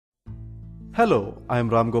Hello, I am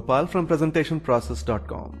Ram Gopal from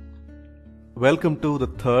presentationprocess.com. Welcome to the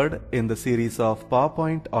third in the series of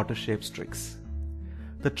PowerPoint Autoshapes tricks.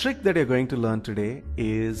 The trick that you're going to learn today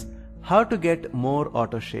is how to get more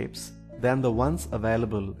Autoshapes than the ones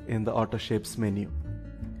available in the Autoshapes menu.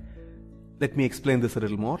 Let me explain this a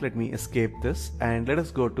little more. Let me escape this and let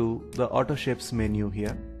us go to the Autoshapes menu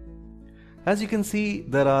here. As you can see,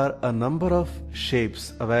 there are a number of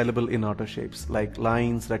shapes available in Autoshapes like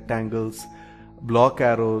lines, rectangles, block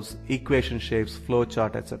arrows, equation shapes,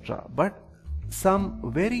 flowchart, etc. But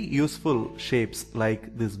some very useful shapes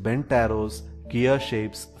like these bent arrows, gear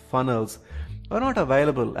shapes, funnels are not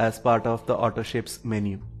available as part of the Autoshapes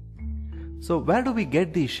menu. So where do we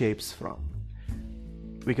get these shapes from?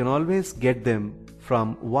 We can always get them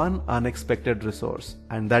from one unexpected resource,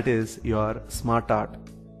 and that is your Smartart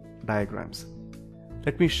diagrams.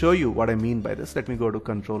 Let me show you what I mean by this. Let me go to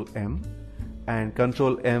Control M, and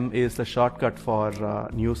Control M is the shortcut for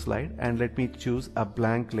new slide, and let me choose a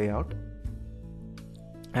blank layout.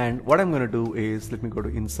 And what I'm going to do is let me go to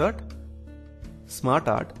Insert,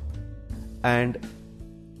 Smartart, and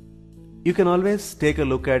you can always take a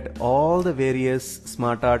look at all the various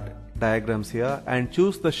Smartart diagrams here and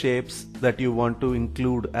choose the shapes that you want to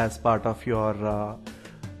include as part of your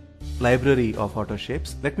library of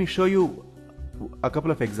Autoshapes. Let me show you a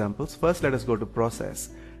couple of examples. First, let us go to Process,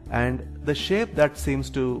 and the shape that seems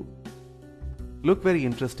to look very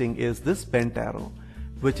interesting is this bent arrow,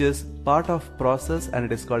 which is part of Process and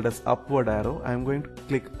it is called as upward arrow. I'm going to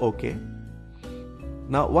click OK.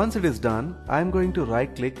 Now once it is done, I'm going to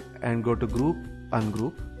right click and go to Group,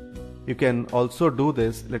 Ungroup. You can also do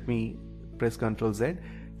this. Let me press Ctrl Z.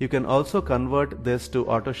 You can also convert this to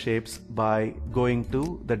Autoshapes by going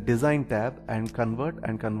to the Design tab and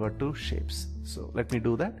convert to Shapes. So let me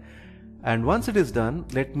do that. And once it is done,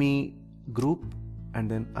 let me group and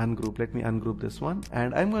then ungroup. Let me ungroup this one,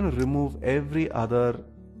 and I'm going to remove every other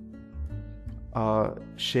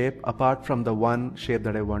shape apart from the one shape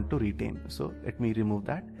that I want to retain. So let me remove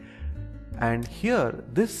that. And here,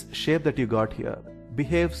 this shape that you got here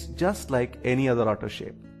behaves just like any other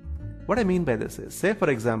Autoshape. What I mean by this is, say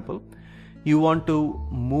for example, you want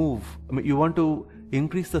to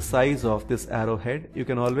increase the size of this arrowhead. You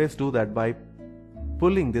can always do that by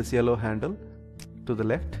pulling this yellow handle to the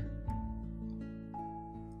left.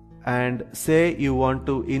 And say you want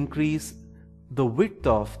to increase the width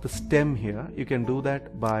of the stem here, you can do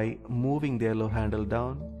that by moving the yellow handle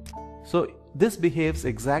down. So this behaves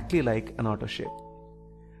exactly like an Autoshape.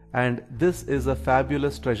 And this is a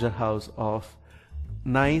fabulous treasure house of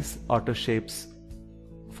nice Autoshapes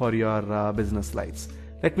for your business slides.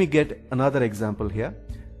 Let me get another example here.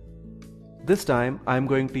 This time I'm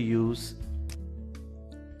going to use,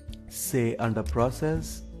 say under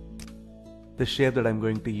Process, the shape that I'm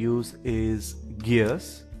going to use is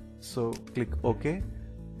gears. So click OK.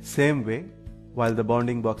 Same way, while the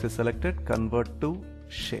bounding box is selected, convert to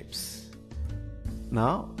Shapes.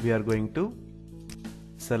 Now we are going to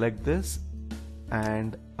select this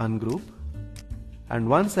and ungroup. And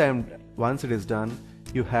once it is done,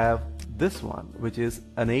 you have this one, which is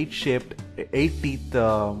an 8-teeth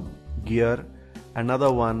gear. Another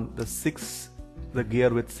one, the gear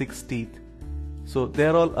with 6 teeth. So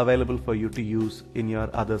they're all available for you to use in your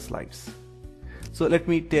other slides. So let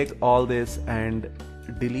me take all this and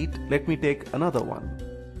delete. Let me take another one.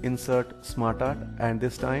 Insert Smartart, and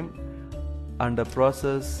this time under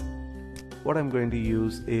Process, what I'm going to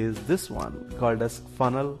use is this one called as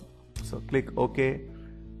Funnel. So click OK.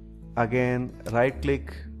 Again, right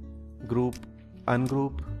click, Group,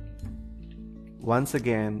 Ungroup. Once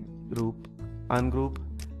again, Group, Ungroup,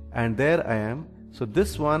 and there I am. So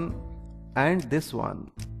this one and this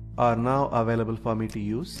one are now available for me to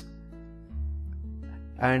use.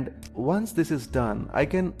 And once this is done, I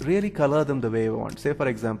can really color them the way I want. Say for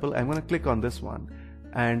example, I'm going to click on this one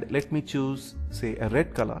and let me choose, say, a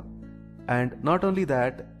red color. And not only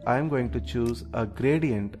that, I'm going to choose a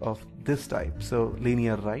gradient of this type, so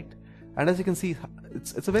linear right. And as you can see,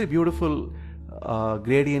 it's a very beautiful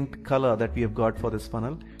gradient color that we have got for this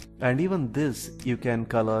funnel. And even this, you can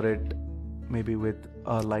color it maybe with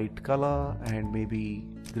a light color and maybe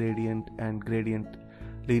gradient and gradient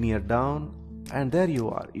linear down. And there you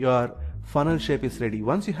are. Your funnel shape is ready.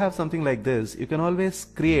 Once you have something like this, you can always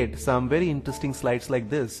create some very interesting slides like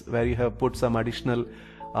this, where you have put some additional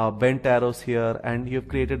bent arrows here and you've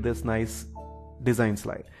created this nice design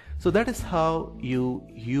slide. So that is how you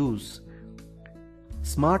use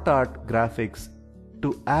Smartart graphics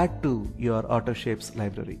to add to your Autoshapes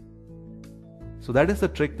library. So that is the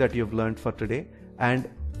trick that you've learned for today. And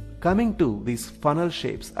coming to these funnel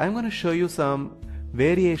shapes, I'm going to show you some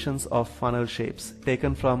variations of funnel shapes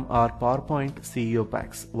taken from our PowerPoint CEO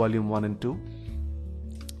packs, volume 1 and 2.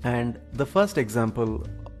 And the first example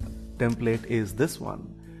template is this one,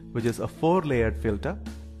 which is a 4-layered filter.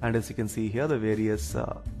 And as you can see here, the various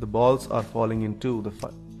the balls are falling into the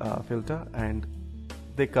filter, and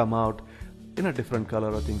they come out in a different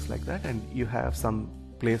color or things like that, and you have some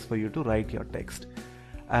place for you to write your text.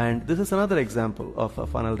 And this is another example of a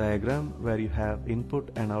funnel diagram where you have input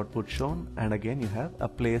and output shown, and again you have a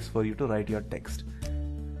place for you to write your text.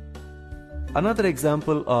 Another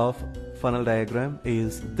example of funnel diagram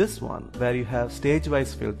is this one, where you have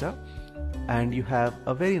stage-wise filter and you have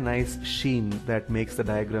a very nice sheen that makes the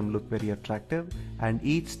diagram look very attractive, and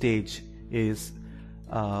each stage is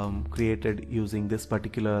created using this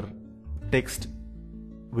particular text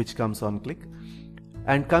which comes on click.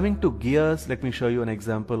 And coming to gears, let me show you an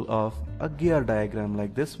example of a gear diagram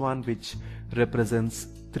like this one, which represents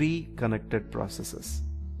 3 connected processes.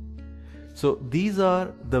 So these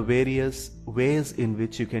are the various ways in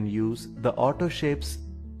which you can use the auto shapes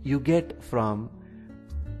you get from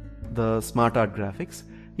the Smartart graphics.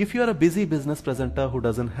 If you are a busy business presenter who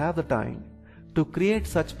doesn't have the time to create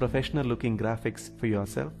such professional looking graphics for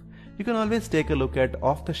yourself, you can always take a look at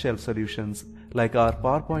off-the-shelf solutions like our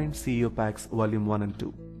PowerPoint CEO packs volume 1 and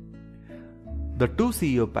 2. The 2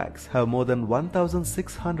 CEO packs have more than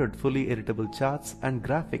 1,600 fully editable charts and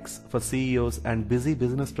graphics for CEOs and busy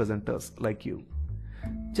business presenters like you.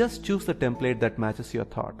 Just choose the template that matches your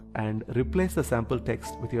thought and replace the sample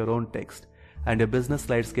text with your own text, and your business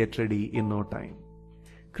slides get ready in no time.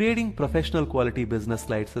 Creating professional quality business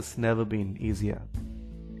slides has never been easier.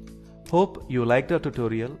 Hope you liked our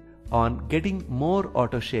tutorial on getting more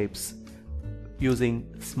auto shapes using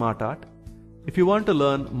Smartart. If you want to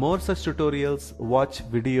learn more such tutorials, watch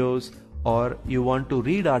videos, or you want to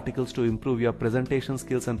read articles to improve your presentation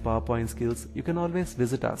skills and PowerPoint skills, you can always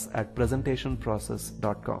visit us at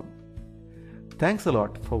presentationprocess.com. Thanks a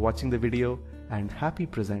lot for watching the video, and happy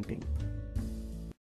presenting.